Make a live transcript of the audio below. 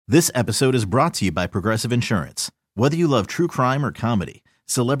This episode is brought to you by Progressive Insurance. Whether you love true crime or comedy,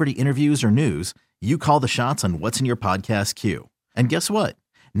 celebrity interviews or news, you call the shots on what's in your podcast queue. And guess what?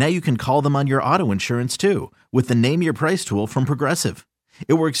 Now you can call them on your auto insurance too with the Name Your Price tool from Progressive.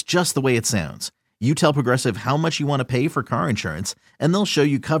 It works just the way it sounds. You tell Progressive how much you want to pay for car insurance, and they'll show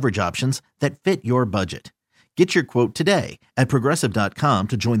you coverage options that fit your budget. Get your quote today at Progressive.com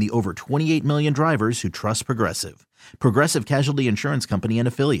to join the over 28 million drivers who trust Progressive. Progressive Casualty Insurance Company and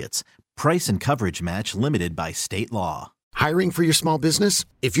Affiliates. Price and coverage match limited by state law. Hiring for your small business?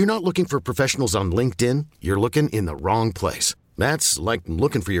 If you're not looking for professionals on LinkedIn, you're looking in the wrong place. That's like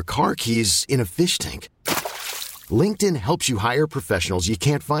looking for your car keys in a fish tank. LinkedIn helps you hire professionals you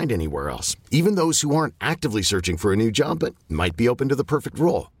can't find anywhere else, even those who aren't actively searching for a new job but might be open to the perfect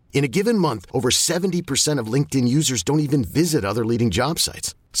role. In a given month, over 70% of LinkedIn users don't even visit other leading job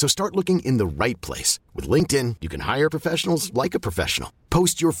sites. So start looking in the right place. With LinkedIn, you can hire professionals like a professional.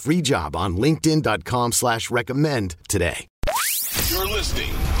 Post your free job on linkedin.com/recommend today. You're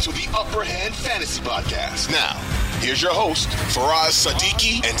listening to the Upper Hand Fantasy Podcast. Now, here's your host, Faraz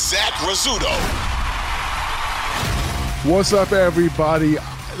Sadiki and Zach Rizzuto. What's up, everybody?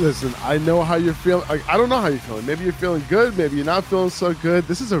 Listen, I know how you're feeling. I don't know how you're feeling. Maybe you're feeling good. Maybe you're not feeling so good.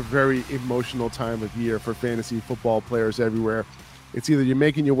 This is a very emotional time of year for fantasy football players everywhere. It's either you're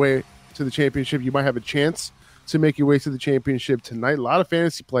making your way to the championship. You might have a chance to make your way to the championship tonight. A lot of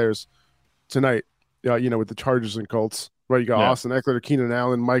fantasy players tonight, with the Chargers and Colts, right? You got Austin Eckler, Keenan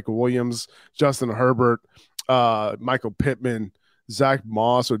Allen, Michael Williams, Justin Herbert, Michael Pittman, Zach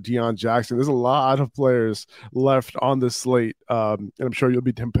Moss, or Deion Jackson. There's a lot of players left on the slate, and I'm sure you'll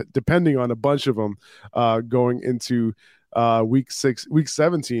be depending on a bunch of them going into week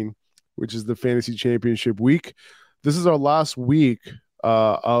 17, which is the fantasy championship week. This is our last week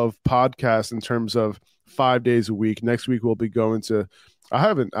of podcast in terms of 5 days a week. Next week we'll be going to, I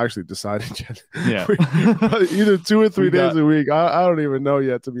haven't actually decided yet. Yeah, either 2 or 3 days a week. I don't even know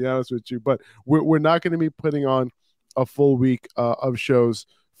yet, to be honest with you. But we're not going to be putting on a full week of shows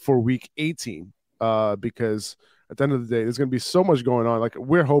for week 18 because at the end of the day, there's going to be so much going on. Like,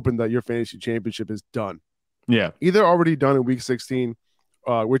 we're hoping that your fantasy championship is done. Yeah, either already done in week 16.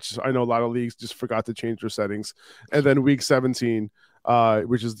 Which I know a lot of leagues just forgot to change their settings, and then week 17,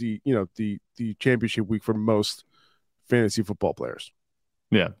 which is the championship week for most fantasy football players.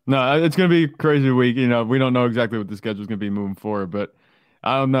 Yeah, no, it's going to be a crazy week. We don't know exactly what the schedule is going to be moving forward, but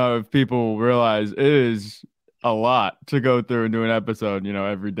I don't know if people realize it is a lot to go through and do an episode,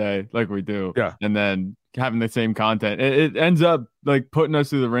 every day like we do. Yeah, and then having the same content, it ends up like putting us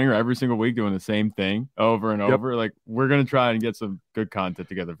through the ringer every single week doing the same thing over and over. Like, we're going to try and get some good content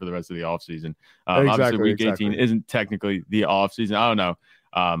together for the rest of the off season. Obviously week 18 isn't technically the off season. I don't know.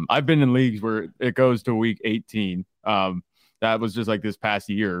 I've been in leagues where it goes to week 18. That was just like this past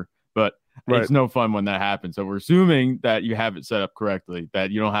year, but it's no fun when that happens. So we're assuming that you have it set up correctly,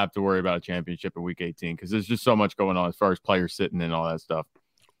 that you don't have to worry about a championship in week 18, because there's just so much going on as far as players sitting and all that stuff.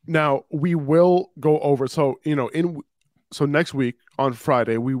 Now we will go over. So, so next week on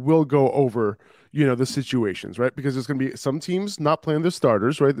Friday, we will go over, the situations, right? Because there's going to be some teams not playing their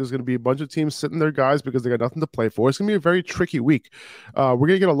starters, right? There's going to be a bunch of teams sitting their guys because they got nothing to play for. It's going to be a very tricky week. We're going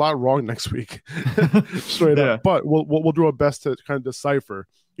to get a lot wrong next week, straight up. But we'll do our best to kind of decipher,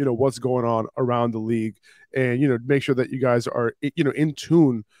 what's going on around the league, and, make sure that you guys are, in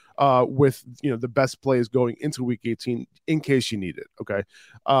tune with the best plays going into week 18 in case you need it. Okay.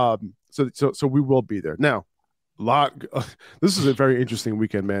 So we will be there. Now, this is a very interesting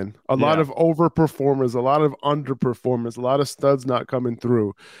weekend, man. A lot of overperformers, a lot of underperformers, a lot of studs not coming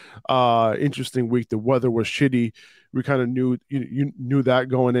through. Interesting week. The weather was shitty. We kind of knew you knew that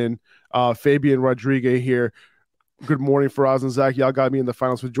going in. Fabian Rodriguez here. Good morning, Faraz and Zach. Y'all got me in the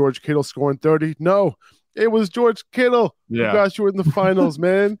finals with George Kittle scoring 30. No, it was George Kittle who got you in the finals,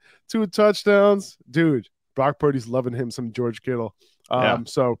 man. 2 touchdowns. Dude, Brock Purdy's loving him some George Kittle.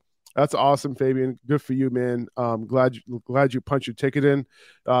 So that's awesome, Fabian. Good for you, man. Glad you punched your ticket in.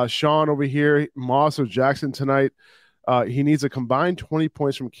 Sean over here, Moss or Jackson tonight. He needs a combined 20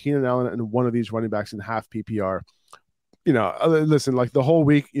 points from Keenan Allen and one of these running backs in half PPR. Listen, like the whole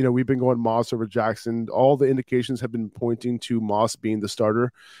week, we've been going Moss over Jackson. All the indications have been pointing to Moss being the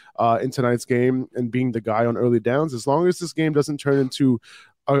starter in tonight's game and being the guy on early downs. As long as this game doesn't turn into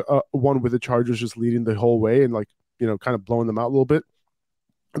a one with the Chargers just leading the whole way and kind of blowing them out a little bit,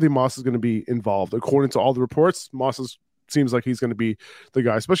 I think Moss is going to be involved. According to all the reports, seems like he's going to be the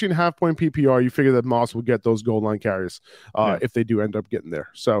guy, especially in half-point PPR. You figure that Moss will get those goal line carries if they do end up getting there.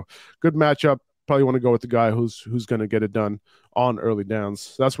 So good matchup. Probably want to go with the guy who's going to get it done on early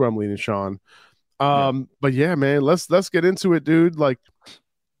downs. That's where I'm leaning, Sean. But yeah, man, let's get into it, dude. Like,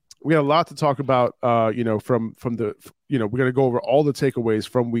 we got a lot to talk about. From the we're going to go over all the takeaways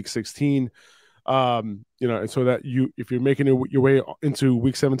from Week 16. And so that if you're making your way into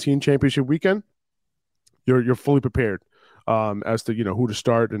Week 17 championship weekend, you're fully prepared as to who to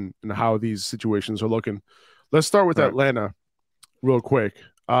start and how these situations are looking. Let's start with Atlanta real quick.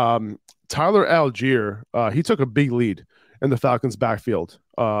 Tyler Algier, he took a big lead in the Falcons' backfield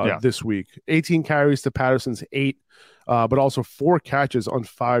this week. 18 carries to Patterson's 8, but also 4 catches on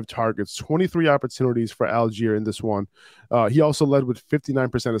 5 targets, 23 opportunities for Algier in this one. He also led with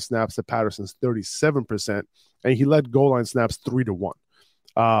 59% of snaps to Patterson's 37%, and he led goal line snaps 3-1.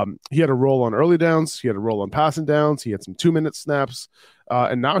 He had a role on early downs. He had a role on passing downs. He had some 2-minute snaps.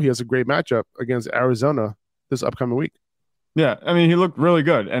 And now he has a great matchup against Arizona this upcoming week. Yeah, I mean, he looked really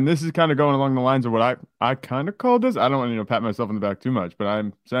good. And this is kind of going along the lines of what I kind of called this. I don't want to pat myself on the back too much, but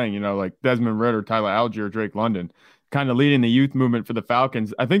I'm saying, like Desmond Ridder, Tyler Algier, Drake London, kind of leading the youth movement for the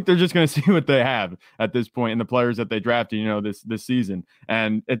Falcons. I think they're just going to see what they have at this point in the players that they drafted, this season.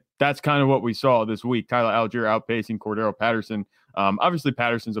 And that's kind of what we saw this week. Tyler Algier outpacing Cordero Patterson. Obviously,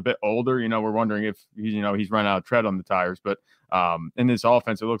 Patterson's a bit older. We're wondering if he's run out of tread on the tires. But in this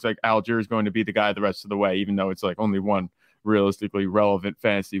offense, it looks like Algier is going to be the guy the rest of the way, even though it's like only one realistically relevant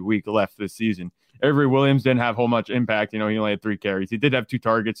fantasy week left this season. Avery Williams didn't have whole much impact. He only had 3 carries. He did have 2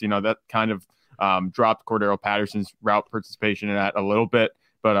 targets. That kind of dropped Cordero Patterson's route participation in that a little bit.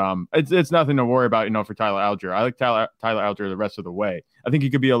 But it's nothing to worry about, for Tyler Algier. I like Tyler Algier the rest of the way. I think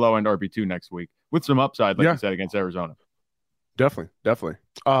he could be a low-end RB2 next week with some upside, like you said, against Arizona. Definitely.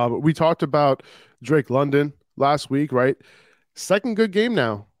 We talked about Drake London last week, right? Second good game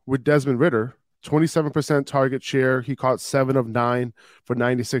now with Desmond Ridder. 27% target share. He caught 7 of 9 for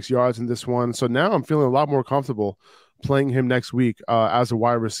 96 yards in this one. So now I'm feeling a lot more comfortable playing him next week as a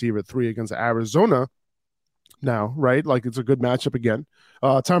wide receiver 3 against Arizona now, right? Like, it's a good matchup again.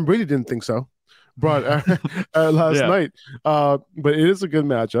 Tom Brady didn't think so, but last night. But it is a good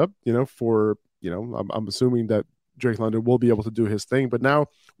matchup, I'm assuming that Drake London will be able to do his thing. But now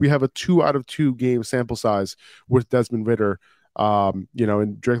we have a 2 out of 2 game sample size with Desmond Ridder. And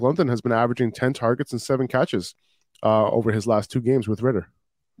Drake London has been averaging 10 targets and 7 catches over his last 2 games with Ridder.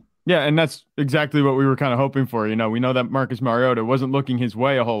 Yeah, and that's exactly what we were kind of hoping for. We know that Marcus Mariota wasn't looking his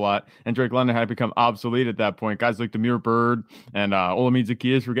way a whole lot, and Drake London had become obsolete at that point. Guys like Demir Bird and Olamide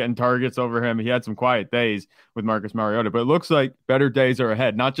Zaccheaus were getting targets over him. He had some quiet days with Marcus Mariota, but it looks like better days are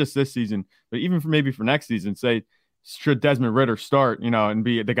ahead, not just this season, but even for next season. Say, should Desmond Ridder start, and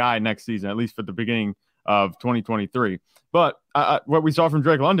be the guy next season, at least for the beginning of 2023. But what we saw from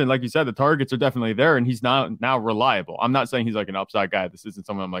Drake London, like you said, the targets are definitely there, and he's now reliable. I'm not saying he's like an upside guy. This isn't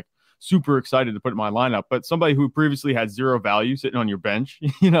someone I'm like super excited to put in my lineup, but somebody who previously had 0 value sitting on your bench,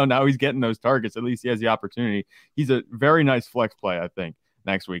 now he's getting those targets. At least he has the opportunity. He's a very nice flex play, I think,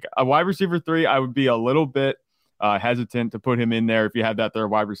 next week. A wide receiver 3, I would be a little bit hesitant to put him in there if you had that third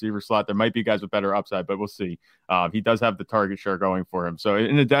wide receiver slot. There might be guys with better upside, but we'll see. He does have the target share going for him. So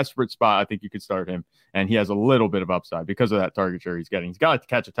in a desperate spot, I think you could start him, and he has a little bit of upside because of that target share he's getting. He's got to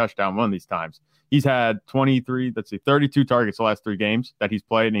catch a touchdown one of these times. He's had 32 targets the last 3 games that he's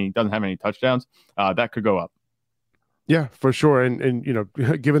played, and he doesn't have any touchdowns. That could go up. Yeah, for sure. And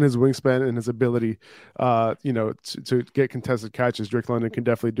given his wingspan and his ability, to get contested catches, Drake London can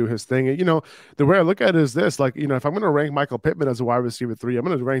definitely do his thing. And, the way I look at it is this, like, if I'm going to rank Michael Pittman as a wide receiver 3, I'm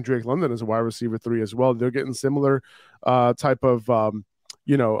going to rank Drake London as a wide receiver 3 as well. They're getting similar type of,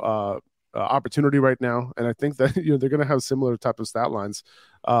 opportunity right now. And I think that, they're going to have similar type of stat lines,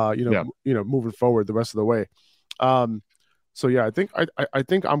 moving forward the rest of the way. So yeah, I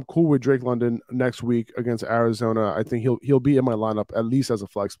think I'm cool with Drake London next week against Arizona. I think he'll be in my lineup at least as a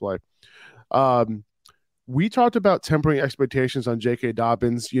flex play. We talked about tempering expectations on J.K.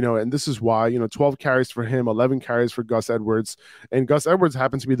 Dobbins, and this is why, 12 carries for him, 11 carries for Gus Edwards, and Gus Edwards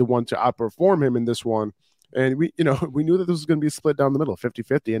happens to be the one to outperform him in this one. And we knew that this was going to be split down the middle,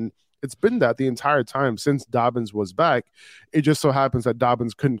 50-50, and it's been that the entire time since Dobbins was back. It just so happens that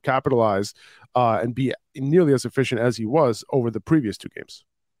Dobbins couldn't capitalize and be nearly as efficient as he was over the previous 2 games.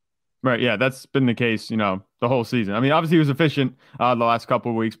 Right. Yeah, that's been the case, the whole season. I mean, obviously he was efficient the last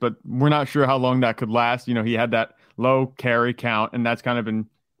couple of weeks, but we're not sure how long that could last. He had that low carry count, and that's kind of been,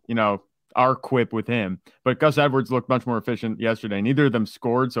 our quip with him. But Gus Edwards looked much more efficient yesterday. Neither of them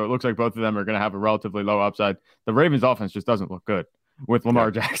scored, so it looks like both of them are going to have a relatively low upside. The Ravens offense just doesn't look good with Lamar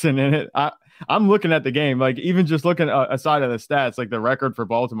Jackson in it. I'm looking at the game, like even just looking aside of the stats, like the record for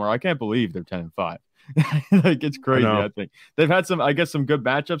Baltimore, I can't believe they're 10-5. Like, it's crazy. I think they've had some good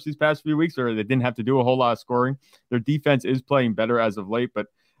matchups these past few weeks, or they didn't have to do a whole lot of scoring. Their defense is playing better as of late, but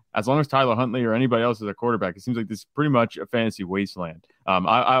as long as Tyler Huntley or anybody else is a quarterback, it seems like this is pretty much a fantasy wasteland.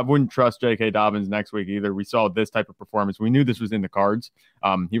 I wouldn't trust J.K. Dobbins next week either. We saw this type of performance. We knew this was in the cards.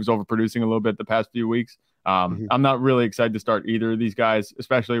 He was overproducing a little bit the past few weeks. I'm not really excited to start either of these guys,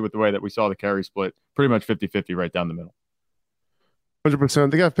 especially with the way that we saw the carry split pretty much 50-50 right down the middle. 100%.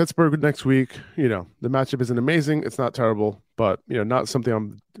 They got Pittsburgh next week. The matchup isn't amazing. It's not terrible, but not something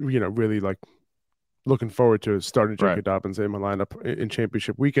I'm really like looking forward to starting J.K. Dobbins in my lineup in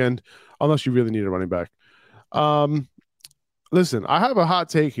championship weekend, unless you really need a running back. Listen, I have a hot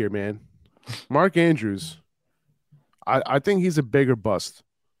take here, man. Mark Andrews, I think he's a bigger bust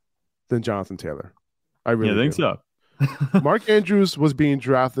than Jonathan Taylor. I really think so. Mark Andrews was being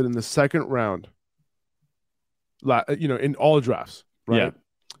drafted in the second round, in all drafts, right? Yeah.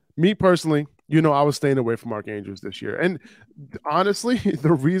 Me personally, I was staying away from Mark Andrews this year. And honestly,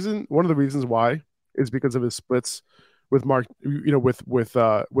 one of the reasons why is because of his splits with Mark, with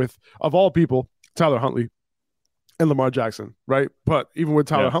of all people, Tyler Huntley and Lamar Jackson, right? But even with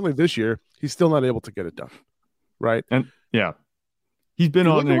Tyler Huntley this year, he's still not able to get it done, right? And he's been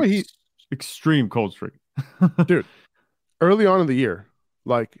on an extreme cold streak. Dude, early on in the year,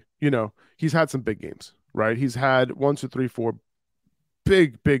 he's had some big games, right? He's had 1, 2, 3, 4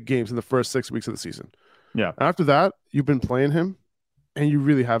 big games in the first 6 weeks of the season. Yeah. After that, you've been playing him, and you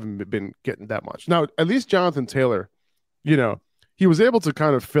really haven't been getting that much. Now, at least Jonathan Taylor, he was able to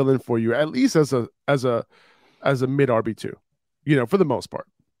kind of fill in for you, at least as a mid RB2, for the most part,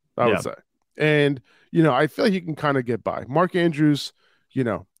 I would say. And, I feel like he can kind of get by. Mark Andrews, he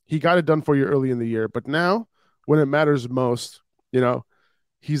got it done for you early in the year, but now when it matters most,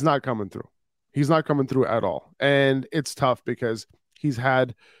 he's not coming through. He's not coming through at all. And it's tough because he's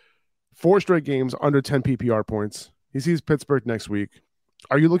had 4 straight games under 10 PPR points. He sees Pittsburgh next week.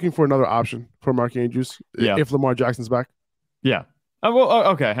 Are you looking for another option for Mark Andrews if Lamar Jackson's back? Yeah.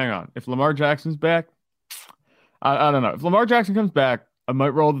 Okay, hang on. If Lamar Jackson's back, I don't know. If Lamar Jackson comes back, I might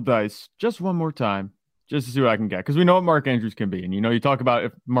roll the dice just one more time just to see what I can get. Because we know what Mark Andrews can be. And, you talk about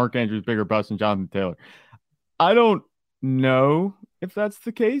if Mark Andrews is bigger bust than Jonathan Taylor. I don't know if that's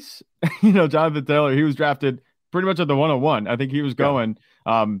the case. Jonathan Taylor, he was drafted pretty much at the 101. I think he was going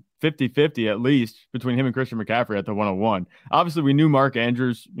 50-50 at least between him and Christian McCaffrey at the 101. Obviously, we knew Mark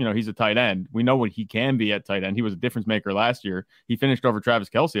Andrews, he's a tight end. We know what he can be at tight end. He was a difference maker last year. He finished over Travis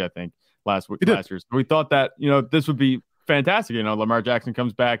Kelce, I think, last year. So we thought that, this would be fantastic. Lamar Jackson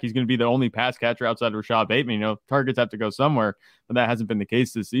comes back. He's going to be the only pass catcher outside of Rashad Bateman. Targets have to go somewhere, but that hasn't been the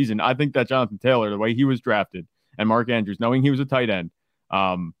case this season. I think that Jonathan Taylor, the way he was drafted, and Mark Andrews, knowing he was a tight end,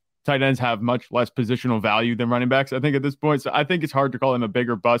 tight ends have much less positional value than running backs, I think, at this point. So I think it's hard to call him a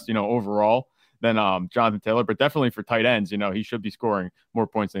bigger bust, overall than Jonathan Taylor. But definitely for tight ends, he should be scoring more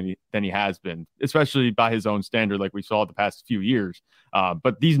points than he has been, especially by his own standard, like we saw the past few years.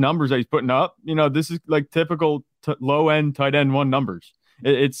 But these numbers that he's putting up, this is like typical low-end tight end 1 numbers.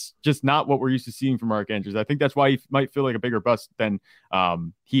 It's just not what we're used to seeing from Mark Andrews. I think that's why he might feel like a bigger bust than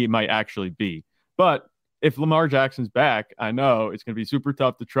he might actually be. But if Lamar Jackson's back, I know it's going to be super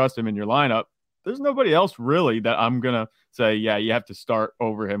tough to trust him in your lineup. There's nobody else really that I'm going to say, you have to start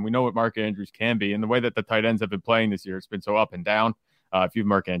over him. We know what Mark Andrews can be. And the way that the tight ends have been playing this year, it's been so up and down. If you have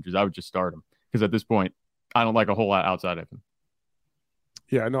Mark Andrews, I would just start him because at this point, I don't like a whole lot outside of him.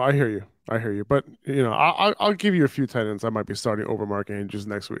 Yeah, no, I hear you. But, I'll give you a few tight ends I might be starting over Mark Andrews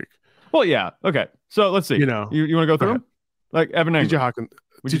next week. Well, yeah. Okay. So let's see. You want to go through them? Like Evan Engram.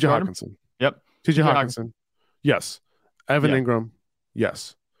 TJ Hawkinson. Yep. TJ Hawkinson. Yes. Evan Engram.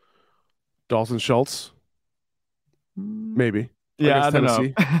 Yes. Dalton Schultz. Maybe. Yeah, I don't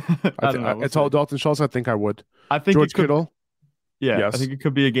know. I told Dalton Schultz I think I would. I think George Kittle. Yeah, yes. I think it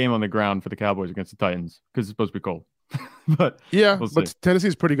could be a game on the ground for the Cowboys against the Titans because it's supposed to be cold. But but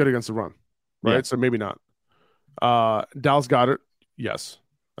Tennessee's pretty good against the run, right? Yeah. So maybe not. Dallas Goedert. Yes,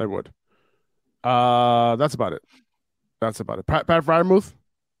 I would. That's about it. Pat Freiermuth.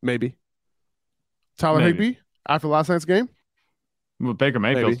 Maybe. Tyler Higbee after last night's game. Well, Baker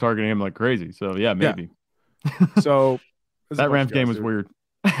Mayfield's targeting him like crazy. So, maybe. Yeah. So, that Rams game was weird.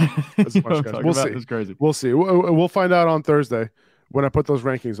 We'll see. It's crazy. We'll see. We'll find out on Thursday when I put those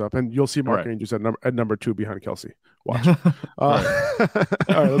rankings up, and you'll see Mark Andrews at number 2 behind Kelce. Watch. All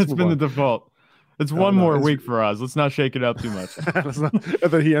right, it's been the default. It's one more week for us. Let's not shake it up too much.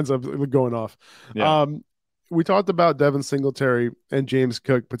 And then he ends up going off. Yeah. We talked about Devin Singletary and James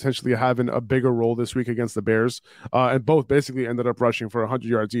Cook potentially having a bigger role this week against the Bears, and both basically ended up rushing for 100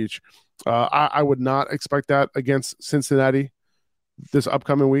 yards each. I would not expect that against Cincinnati this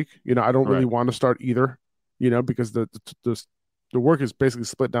upcoming week. I don't really want to start either, because the the work is basically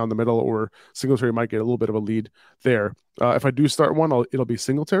split down the middle, or Singletary might get a little bit of a lead there. If I do start one, it'll be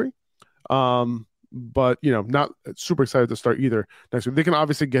Singletary. But not super excited to start either next week. They can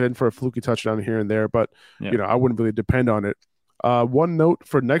obviously get in for a fluky touchdown here and there, but I wouldn't really depend on it. One note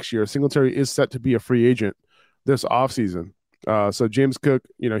for next year, Singletary is set to be a free agent this offseason. So James Cook,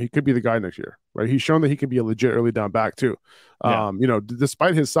 he could be the guy next year, right? He's shown that he can be a legit early down back too.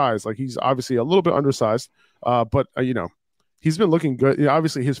 Despite his size, like he's obviously a little bit undersized, but he's been looking good.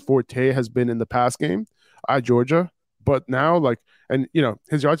 Obviously his forte has been in the pass game at Georgia, but now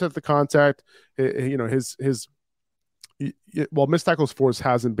his yards after contact, his missed tackles force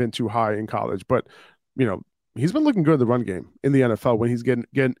hasn't been too high in college, but he's been looking good in the run game in the NFL when he's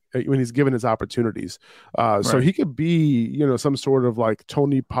when he's given his opportunities. So he could be, some sort of like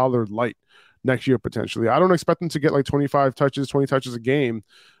Tony Pollard light next year potentially. I don't expect him to get like 20 touches a game,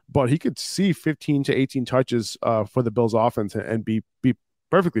 but he could see 15 to 18 touches for the Bills offense and be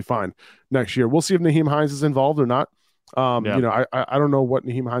perfectly fine next year. We'll see if Nyheim Hines is involved or not. I don't know what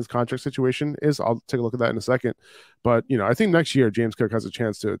Nyheim Hines' contract situation is. I'll take a look at that in a second. But, I think next year James Cook has a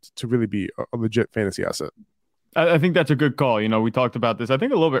chance to really be a legit fantasy asset. I think that's a good call. We talked about this, I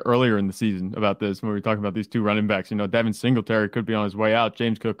think, a little bit earlier in the season about this when we were talking about these two running backs. Devin Singletary could be on his way out.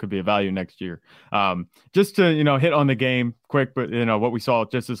 James Cook could be a value next year. Just to, hit on the game quick, but, what we saw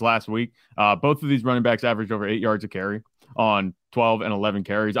just this last week, both of these running backs averaged over 8 yards a carry on 12 and 11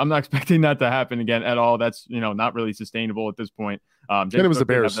 carries. I'm not expecting that to happen again at all. That's, not really sustainable at this point. It was the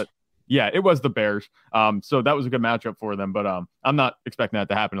Bears. Yeah, it was the Bears. So that was a good matchup for them, but I'm not expecting that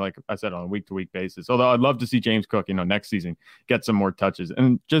to happen, like I said, on a week-to-week basis. Although I'd love to see James Cook, next season get some more touches.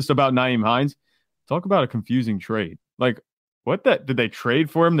 And just about Nyheim Hines, talk about a confusing trade. Like, did they trade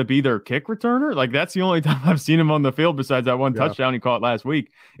for him to be their kick returner? Like, that's the only time I've seen him on the field besides that one touchdown he caught last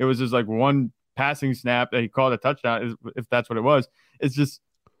week. It was just like one passing snap that he called a touchdown, if that's what it was. It's just,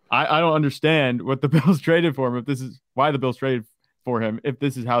 I don't understand what the Bills traded for him, if this is why the Bills traded for him, if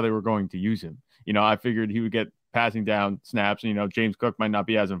this is how they were going to use him. I figured he would get passing down snaps, and James Cook might not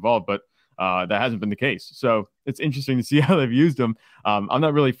be as involved, but that hasn't been the case. So it's interesting to see how they've used him. I'm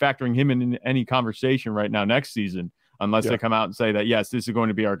not really factoring him in any conversation right now next season, unless they come out and say that, yes, this is going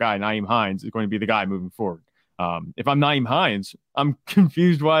to be our guy. Nyheim Hines is going to be the guy moving forward. If I'm Nyheim Hines, I'm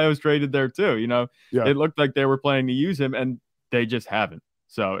confused why I was traded there too. It looked like they were planning to use him and they just haven't.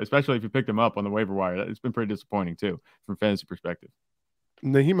 So especially if you picked him up on the waiver wire, it's been pretty disappointing too from fantasy perspective.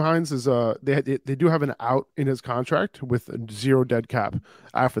 Nyheim Hines is they do have an out in his contract with 0 dead cap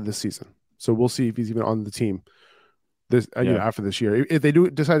after this season. So we'll see if he's even on the team after this year. If they do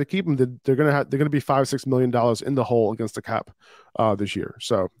decide to keep him, they're gonna be $5-6 million in the hole against the cap this year.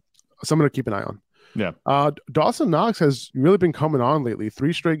 So someone to keep an eye on. Yeah. Dawson Knox has really been coming on lately.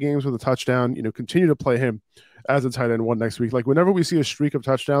 3 straight games with a touchdown. Continue to play him as a tight end 1 next week. Like whenever we see a streak of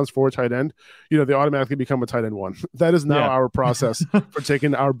touchdowns for a tight end, they automatically become a tight end 1. That is now our process for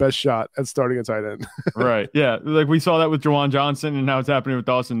taking our best shot at starting a tight end. Right. Yeah. Like we saw that with Juwan Johnson, and now it's happening with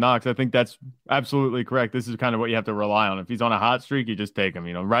Dawson Knox. I think that's absolutely correct. This is kind of what you have to rely on. If he's on a hot streak, you just take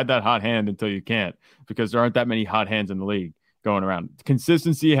him. Ride that hot hand until you can't, because there aren't that many hot hands in the league going around.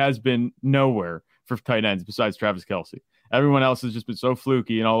 Consistency has been nowhere for tight ends besides Travis Kelce. Everyone else has just been so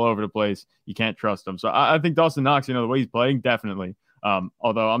fluky and all over the place. You can't trust them. So I think Dawson Knox, the way he's playing, definitely.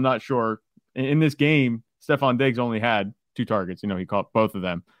 Although I'm not sure in this game, Stephon Diggs only had 2 targets. He caught both of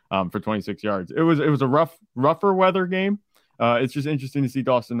them for 26 yards. It was a rougher weather game. It's just interesting to see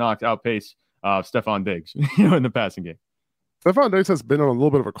Dawson Knox outpace Stephon Diggs, in the passing game. Stephon Diggs has been on a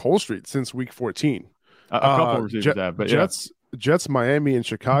little bit of a cold streak since week 14. A couple of receivers have, but Jets, Miami, and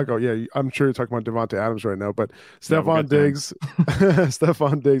Chicago. Yeah, I'm sure you're talking about Devontae Adams right now, but Stephon Diggs,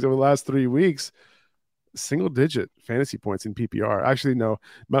 Stephon Diggs over the last 3 weeks, single-digit fantasy points in PPR. Actually, no,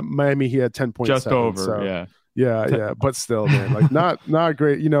 Miami he had 10.7. Just over, yeah, but still, man, like not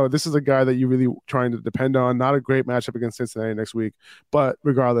great. This is a guy that you're really trying to depend on. Not a great matchup against Cincinnati next week, but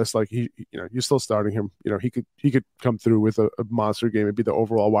regardless, like you're still starting him. He could come through with a monster game and be the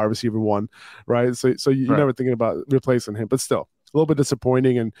overall wide receiver 1, right? So you're never thinking about replacing him, but still, a little bit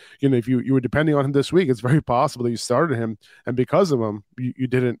disappointing. And if you were depending on him this week, it's very possible that you started him, and because of him,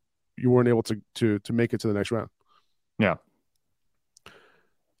 you weren't able to make it to the next round. Yeah.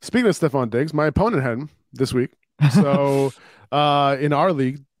 Speaking of Stephon Diggs, my opponent had him this week. So in our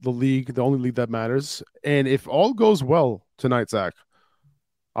league, the only league that matters, and if all goes well tonight, Zach,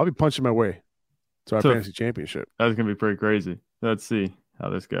 I'll be punching my way to our fantasy championship. That's going to be pretty crazy. Let's see how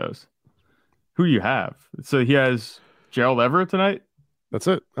this goes. Who do you have? So he has Gerald Everett tonight? That's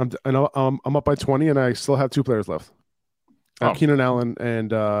it. I'm up by 20, and I still have 2 players left. Keenan Allen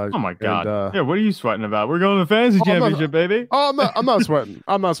and oh my God. Yeah, what are you sweating about? We're going to the fantasy championship, baby. I'm not sweating.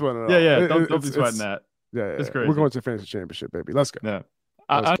 I'm not sweating at all. Yeah. Don't be sweating that. Yeah. It's crazy. We're going to the fantasy championship, baby. Let's go. Yeah.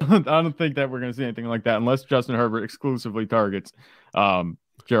 I don't think that we're going to see anything like that unless Justin Herbert exclusively targets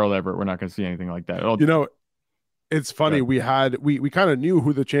Gerald Everett. We're not going to see anything like that. It's funny. We kind of knew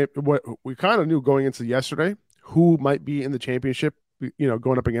who we kind of knew going into yesterday who might be in the championship,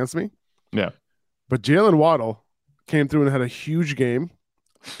 going up against me. Yeah. But Jalen Waddle came through and had a huge game.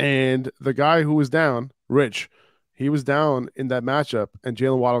 And the guy who was down, Rich, he was down in that matchup, and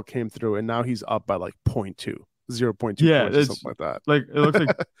Jalen Waddle came through, and now he's up by like 0.2 yeah, points or something like that. Like it looks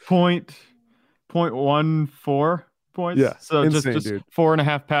like 0.14 points. Yeah, so insane, just dude.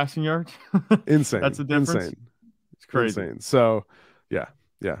 4.5 passing yards. Insane. That's the difference. Insane. It's crazy. Insane. So yeah,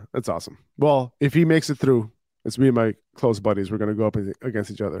 that's awesome. Well, if he makes it through, it's me and my close buddies. We're gonna go up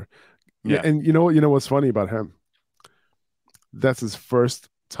against each other. Yeah, and you know what's funny about him? That's his first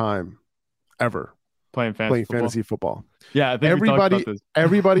time ever playing fantasy football. Yeah, I think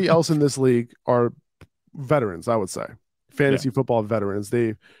everybody else in this league are veterans, I would say. Fantasy football veterans.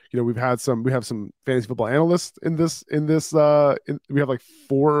 We have some fantasy football analysts in this we have like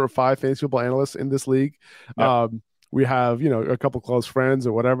 4 or 5 fantasy football analysts in this league. Yep. We have, a couple close friends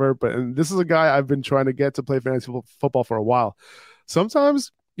or whatever, and this is a guy I've been trying to get to play fantasy football for a while.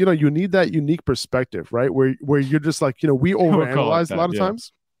 Sometimes, you need that unique perspective, right? Where you're just like, we overanalyze a lot of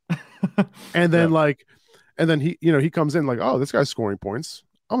times. And then he comes in like, oh, this guy's scoring points,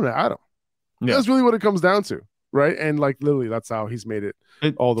 I'm going to add him. Yeah. That's really what it comes down to. Right. And like literally that's how he's made it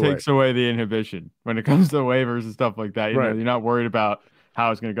all the way. It takes away the inhibition when it comes to waivers and stuff like that. You're not worried about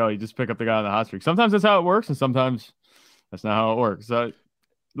how it's going to go. You just pick up the guy on the hot streak. Sometimes that's how it works, and sometimes that's not how it works. So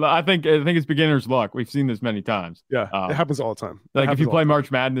I think it's beginner's luck. We've seen this many times. Yeah, it happens all the time. Like if you play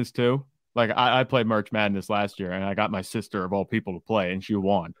March Madness too, like I played March Madness last year, and I got my sister of all people to play, and she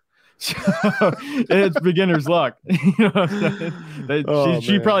won. So it's beginner's luck. You know what I'm saying?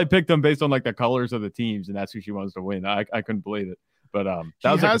 She probably picked them based on like the colors of the teams, and that's who she wants to win. I couldn't believe it. But go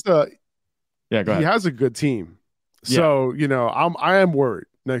ahead. He has a good team. So, I am worried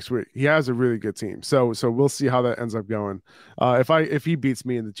next week. He has a really good team. So we'll see how that ends up going. If he beats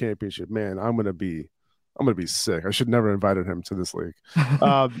me in the championship, man, I'm gonna be sick. I should never have invited him to this league.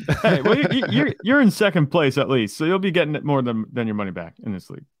 Hey, well, you're in second place at least, so you'll be getting more than your money back in this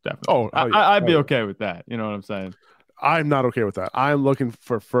league. Definitely. I'd be okay with that. You know what I'm saying? I'm not okay with that. I'm looking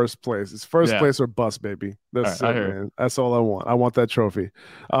for first place. It's first place or bust, baby. That's it, man. That's all I want. I want that trophy.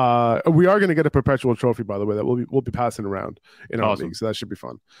 We are going to get a perpetual trophy, by the way, that we'll be passing around in our league, so that should be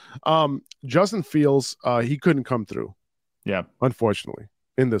fun. Justin Fields, he couldn't come through. Yeah, unfortunately,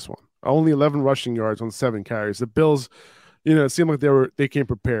 in this one, only 11 rushing yards on 7 carries. The Bills, it seemed like they came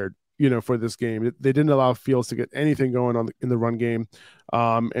prepared. For this game, they didn't allow Fields to get anything going in the run game,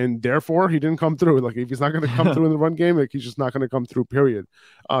 and therefore he didn't come through. Like if he's not going to come through in the run game, like he's just not going to come through. Period.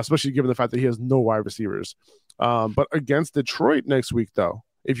 Especially given the fact that he has no wide receivers. But against Detroit next week, though,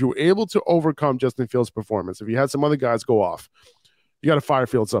 if you were able to overcome Justin Fields' performance, if you had some other guys go off, you got to fire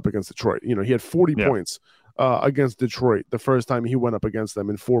Fields up against Detroit. He had 40 points against Detroit the first time he went up against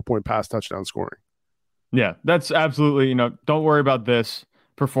them in 4-point pass touchdown scoring. Yeah, that's absolutely. Don't worry about this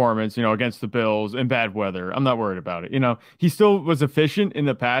performance, against the Bills in bad weather. I'm not worried about it. He still was efficient in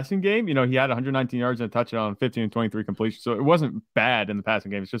the passing game. He had 119 yards and a touchdown, 15 and 23 completion. So it wasn't bad in the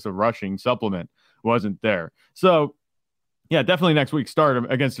passing game. It's just a rushing supplement wasn't there. So yeah, definitely next week start him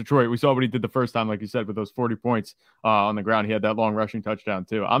against Detroit. We saw what he did the first time, like you said, with those 40 points on the ground. He had that long rushing touchdown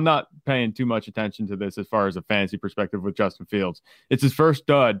too. I'm not paying too much attention to this as far as a fantasy perspective with Justin Fields. It's his first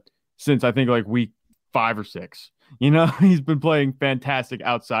dud since I think like week 5 or 6. He's been playing fantastic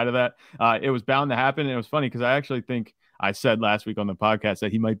outside of that. It was bound to happen. And it was funny because I actually think I said last week on the podcast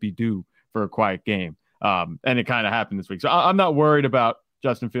that he might be due for a quiet game. And it kind of happened this week. So I'm not worried about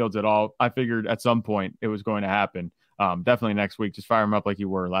Justin Fields at all. I figured at some point it was going to happen. Definitely next week, just fire him up like you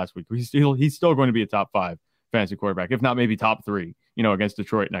were last week. He's still going to be a top 5 fantasy quarterback, if not maybe top 3, against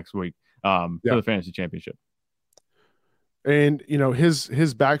Detroit next week for the fantasy championship. And,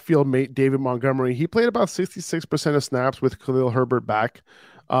 his backfield mate, David Montgomery, he played about 66% of snaps with Khalil Herbert back.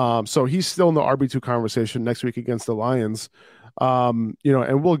 So he's still in the RB2 conversation next week against the Lions. And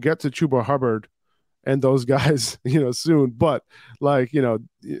we'll get to Chuba Hubbard and those guys, soon. But the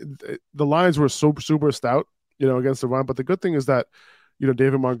Lions were super stout, against the run. But the good thing is that,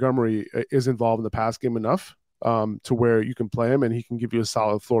 David Montgomery is involved in the pass game enough to where you can play him and he can give you a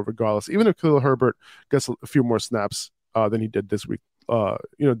solid floor regardless. Even if Khalil Herbert gets a few more snaps than he did this week,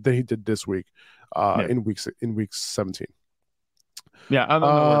 in week 17. Yeah, I don't know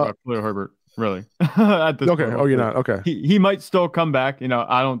about Khalil Herbert really. At this okay. point. Oh, you're not. Okay. He might still come back.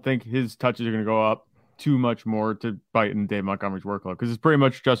 I don't think his touches are going to go up too much more to bite in Dave Montgomery's workload, because it's pretty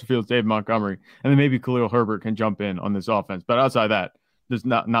much Justin Fields, Dave Montgomery, and then maybe Khalil Herbert can jump in on this offense. But outside that, there's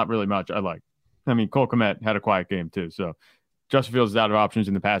not really much I like. I mean, Cole Kmet had a quiet game too, so Justin Fields is out of options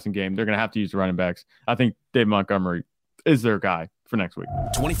in the passing game. They're going to have to use the running backs. I think Dave Montgomery is their guy for next week.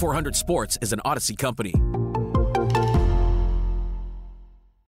 2400 Sports is an Odyssey company.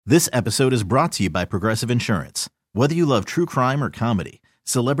 This episode is brought to you by Progressive Insurance. Whether you love true crime or comedy,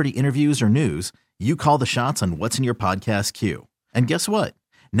 celebrity interviews or news, you call the shots on what's in your podcast queue. And guess what?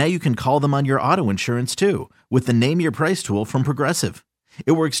 Now you can call them on your auto insurance too, with the Name Your Price tool from Progressive.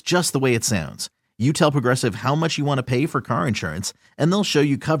 It works just the way it sounds. You tell Progressive how much you want to pay for car insurance, and they'll show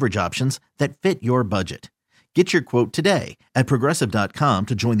you coverage options that fit your budget. Get your quote today at Progressive.com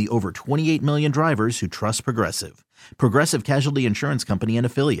to join the over 28 million drivers who trust Progressive. Progressive Casualty Insurance Company and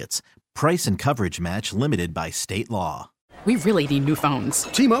Affiliates. Price and coverage match limited by state law. We really need new phones.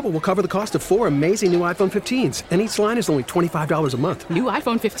 T-Mobile will cover the cost of 4 amazing new iPhone 15s, and each line is only $25 a month. New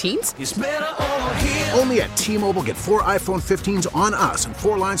iPhone 15s? It's better over here. Only at T-Mobile, get 4 iPhone 15s on us and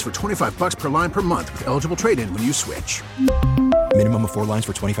 4 lines for $25 per line per month with eligible trade-in when you switch. Minimum of 4 lines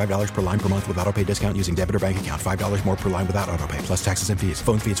for $25 per line per month with autopay discount using debit or bank account. $5 more per line without autopay, plus taxes and fees.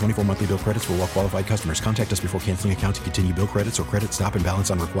 Phone fee at 24 monthly bill credits for well-qualified customers. Contact us before canceling account to continue bill credits or credit stop and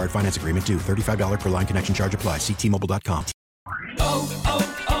balance on required finance agreement due. $35 per line connection charge applies. See T-Mobile.com.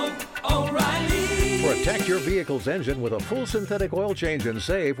 O'Reilly. Protect your vehicle's engine with a full synthetic oil change and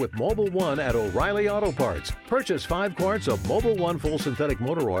save with Mobil 1 at O'Reilly Auto Parts. Purchase 5 quarts of Mobil 1 full synthetic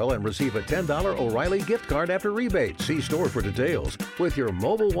motor oil and receive a $10 O'Reilly gift card after rebate. See store for details. With your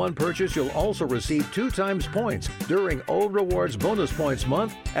Mobil 1 purchase, you'll also receive 2 times points during O Rewards Bonus Points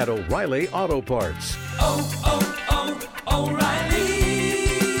Month at O'Reilly Auto Parts. O'Reilly.